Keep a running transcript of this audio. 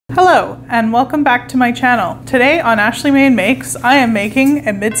Hello and welcome back to my channel. Today on Ashley Main Makes, I am making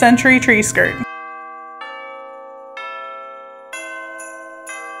a mid-century tree skirt.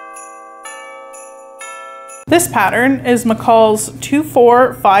 This pattern is McCalls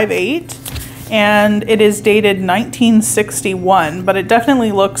 2458 and it is dated 1961, but it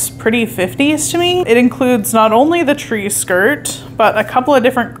definitely looks pretty 50s to me. It includes not only the tree skirt, but a couple of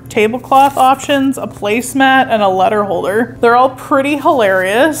different tablecloth options, a placemat, and a letter holder. They're all pretty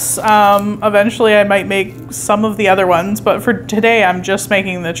hilarious. Eventually I might make some of the other ones, but for today I'm just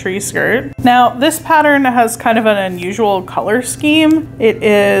making the tree skirt. Now this pattern has kind of an unusual color scheme. It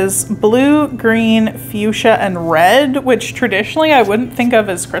is blue, green, fuchsia, and red, which traditionally I wouldn't think of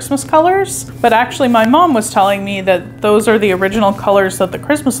as Christmas colors. But actually my mom was telling me that those are the original colors that the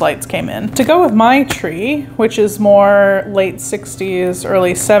Christmas lights came in. To go with my tree, which is more late 60s,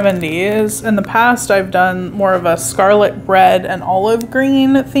 early 70s, in the past I've done more of a scarlet red and olive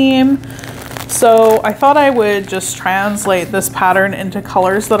green theme. So I thought I would just translate this pattern into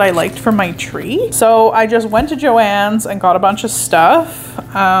colors that I liked for my tree. So I just went to Joann's and got a bunch of stuff.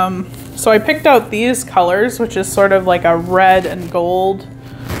 So I picked out these colors, which is sort of like a red and gold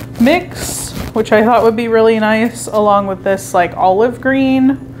mix, which I thought would be really nice, along with this like olive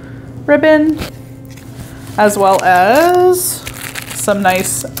green ribbon, as well as some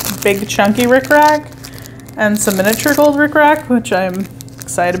nice big chunky Ric Rac and some miniature gold Ric Rac, which I'm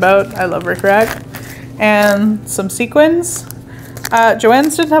excited about. I love Ric Rac, and some sequins.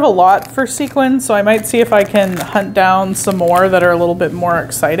 Joann's didn't have a lot for sequins, so I might see if I can hunt down some more that are a little bit more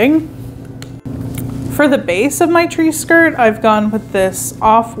exciting. For the base of my tree skirt, I've gone with this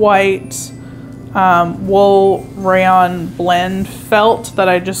off-white wool rayon blend felt that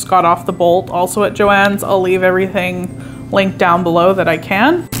I just got off the bolt, also at Joann's. I'll leave everything linked down below that I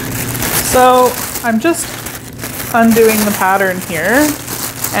can. So I'm just undoing the pattern here,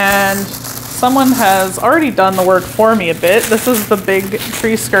 and someone has already done the work for me a bit. This is the big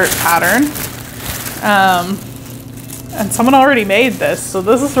tree skirt pattern, and someone already made this, so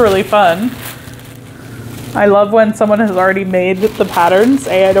this is really fun. I love when someone has already made the patterns.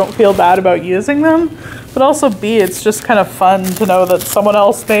 A, I don't feel bad about using them, but also B, it's just kind of fun to know that someone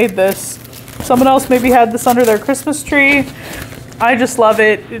else made this. Someone else maybe had this under their Christmas tree. I just love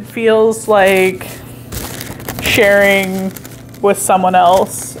it. It feels like sharing with someone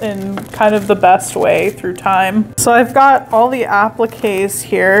else in kind of the best way through time. So I've got all the appliques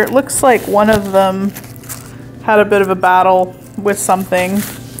here. It looks like one of them had a bit of a battle with something,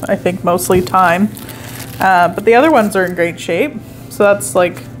 I think mostly time. But the other ones are in great shape. So that's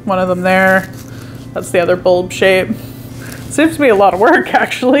like one of them there. That's the other bulb shape. Seems to be a lot of work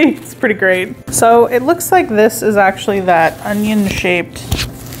actually. It's pretty great. So it looks like this is actually that onion shaped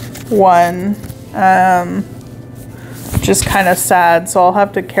one. Which is kind of sad. So I'll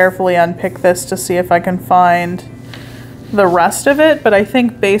have to carefully unpick this to see if I can find the rest of it. But I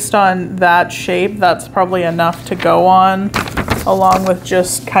think based on that shape, that's probably enough to go on, along with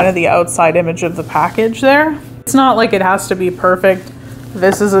just kind of the outside image of the package there. It's not like it has to be perfect.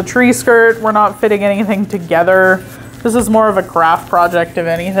 This is a tree skirt. We're not fitting anything together. This is more of a craft project if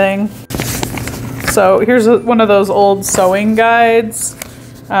anything. So here's one of those old sewing guides.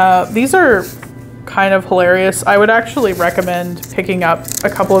 These are kind of hilarious. I would actually recommend picking up a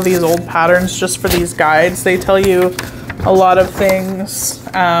couple of these old patterns just for these guides. They tell you a lot of things.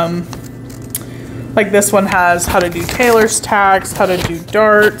 Like this one has how to do tailor's tacks, how to do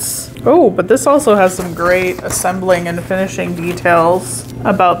darts. Oh, but this also has some great assembling and finishing details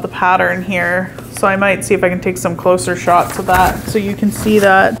about the pattern here. So I might see if I can take some closer shots of that so you can see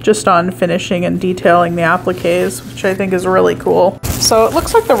that just on finishing and detailing the appliques, which I think is really cool. So it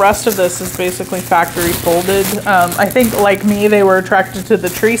looks like the rest of this is basically factory folded. I think like me, they were attracted to the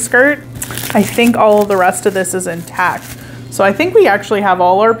tree skirt. I think all of the rest of this is intact. So I think we actually have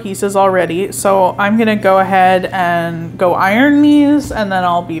all our pieces already. So I'm gonna go ahead and go iron these, and then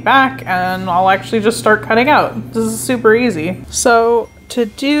I'll be back and I'll actually just start cutting out. This is super easy. So to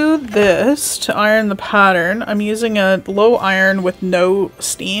do this, to iron the pattern, I'm using a low iron with no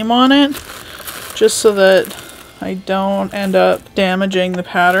steam on it, just so that I don't end up damaging the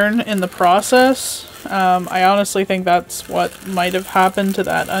pattern in the process. I honestly think that's what might have happened to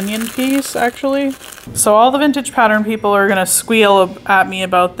that onion piece actually. So all the vintage pattern people are gonna squeal at me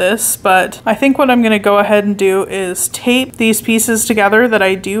about this, but I think what I'm gonna go ahead and do is tape these pieces together that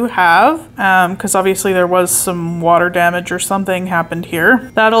I do have, because obviously there was some water damage or something happened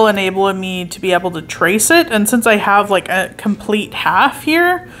here. That'll enable me to be able to trace it, and since I have like a complete half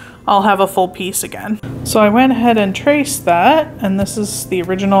here, I'll have a full piece again. So I went ahead and traced that, and this is the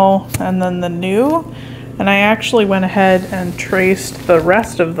original and then the new. And I actually went ahead and traced the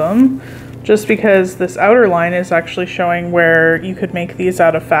rest of them just because this outer line is actually showing where you could make these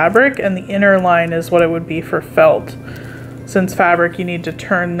out of fabric, and the inner line is what it would be for felt. Since fabric, you need to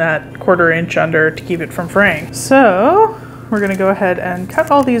turn that 1/4 inch under to keep it from fraying. So we're gonna go ahead and cut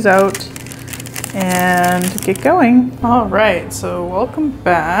all these out and get going. All right, so welcome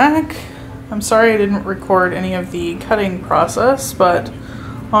back. I'm sorry I didn't record any of the cutting process, but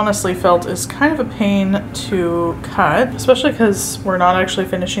honestly, felt is kind of a pain to cut, especially because we're not actually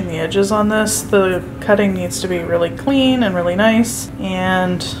finishing the edges on this. The cutting needs to be really clean and really nice,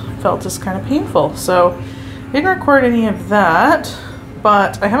 and felt is kind of painful. So I didn't record any of that,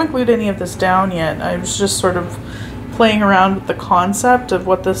 but I haven't glued any of this down yet. I was just sort of playing around with the concept of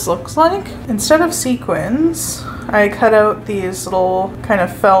what this looks like. Instead of sequins, I cut out these little kind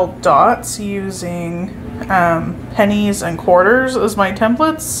of felt dots using pennies and quarters as my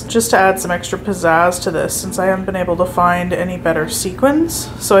templates, just to add some extra pizzazz to this since I haven't been able to find any better sequins.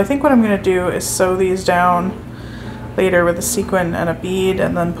 So I think what I'm going to do is sew these down later with a sequin and a bead,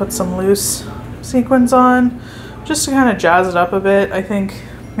 and then put some loose sequins on just to kind of jazz it up a bit. I think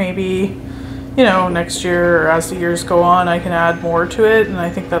maybe, you know, next year or as the years go on, I can add more to it, and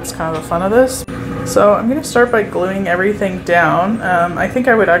I think that's kind of the fun of this. So I'm going to start by gluing everything down. I think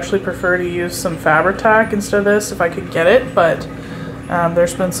I would actually prefer to use some Fabri-Tac instead of this if I could get it, but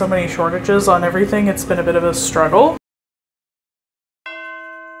there's been so many shortages on everything, it's been a bit of a struggle.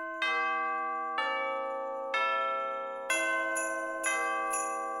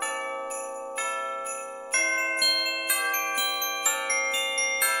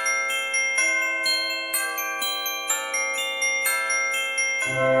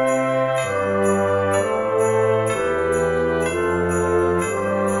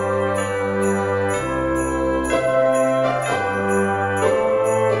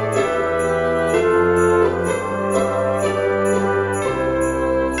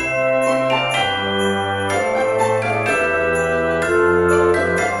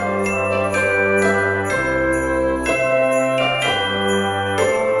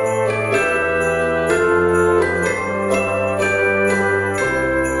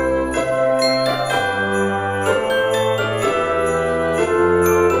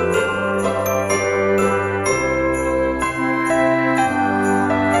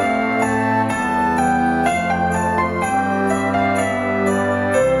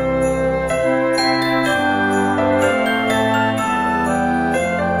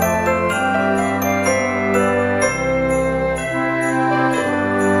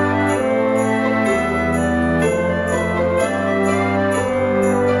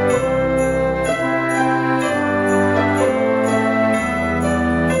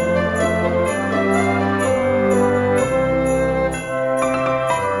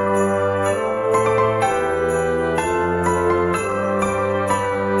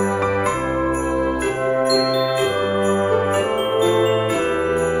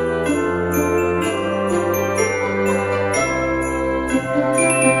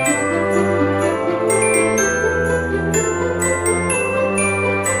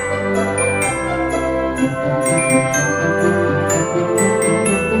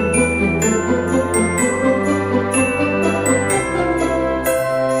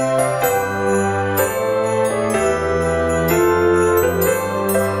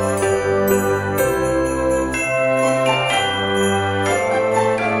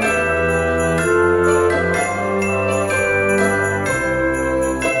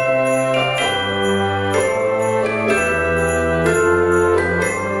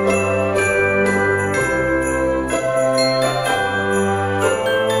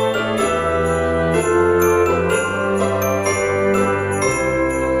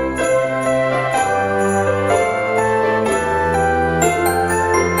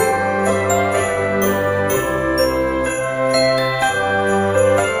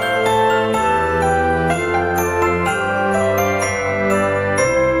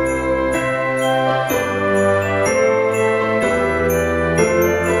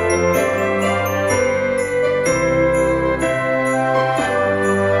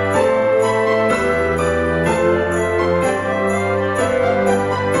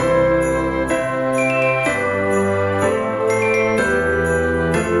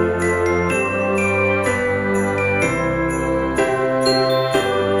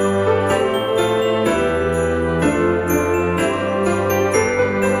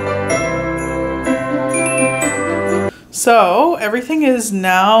 So everything is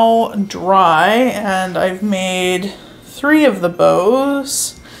now dry, and I've made 3 of the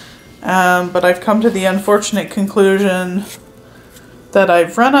bows, but I've come to the unfortunate conclusion that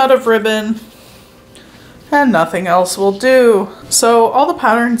I've run out of ribbon, and nothing else will do. So all the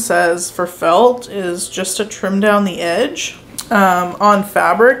pattern says for felt is just to trim down the edge. On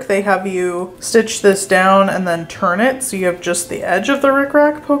fabric, they have you stitch this down and then turn it so you have just the edge of the Ric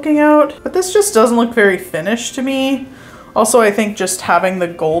Rac poking out. But this just doesn't look very finished to me. Also, I think just having the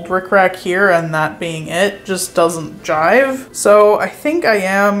gold Ric Rac here and that being it just doesn't jive. So I think I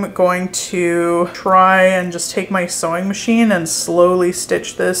am going to try and just take my sewing machine and slowly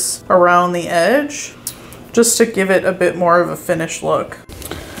stitch this around the edge just to give it a bit more of a finished look.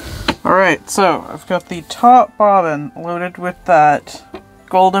 All right, so I've got the top bobbin loaded with that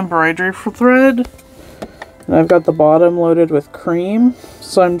gold embroidery thread, and I've got the bottom loaded with cream.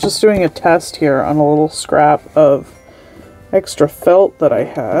 So I'm just doing a test here on a little scrap of extra felt that I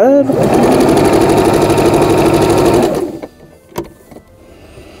had.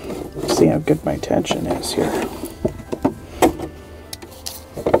 Let's see how good my tension is here.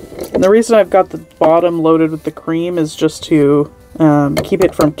 And the reason I've got the bottom loaded with the cream is just to keep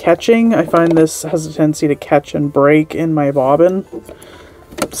it from catching. I find this has a tendency to catch and break in my bobbin.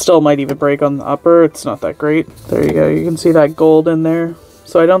 Still might even break on the upper. It's not that great. There you go. You can see that gold in there.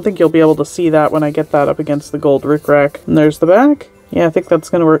 So I don't think you'll be able to see that when I get that up against the gold Ric Rac. And there's the back. Yeah, I think that's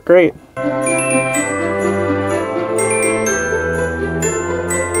going to work great.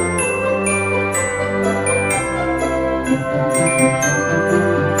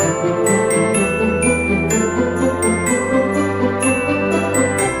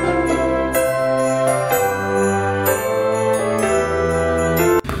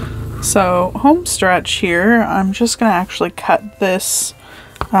 So home stretch here, I'm just going to actually cut this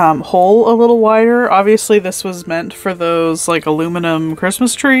hole a little wider. Obviously this was meant for those like aluminum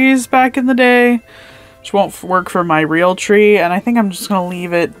Christmas trees back in the day, which won't work for my real tree, and I think I'm just going to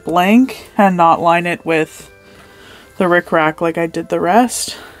leave it blank and not line it with the Ric Rac like I did the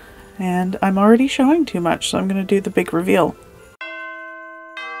rest. And I'm already showing too much, so I'm going to do the big reveal.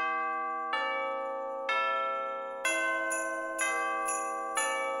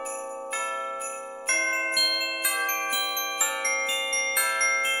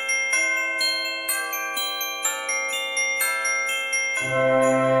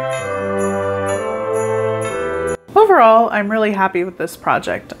 Overall, I'm really happy with this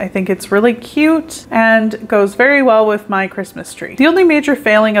project. I think it's really cute and goes very well with my Christmas tree. The only major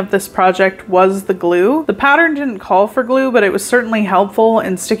failing of this project was the glue. The pattern didn't call for glue, but it was certainly helpful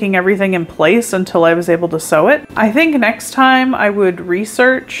in sticking everything in place until I was able to sew it. I think next time I would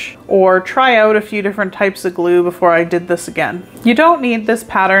research or try out a few different types of glue before I did this again. You don't need this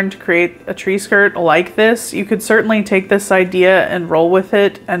pattern to create a tree skirt like this. You could certainly take this idea and roll with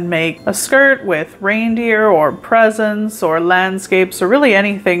it and make a skirt with reindeer or presents or landscapes or really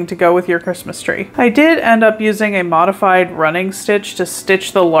anything to go with your Christmas tree. I did end up using a modified running stitch to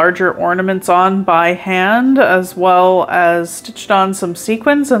stitch the larger ornaments on by hand, as well as stitched on some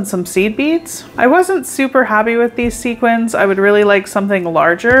sequins and some seed beads. I wasn't super happy with these sequins. I would really like something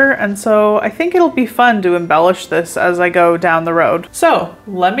larger, and so I think it'll be fun to embellish this as I go down the road. So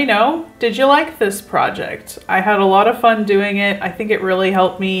let me know, did you like this project? I had a lot of fun doing it. I think it really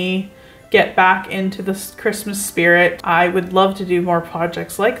helped me get back into the Christmas spirit. I would love to do more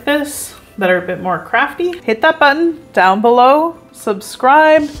projects like this that are a bit more crafty. Hit that button down below,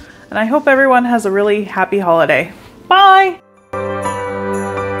 subscribe, and I hope everyone has a really happy holiday. Bye!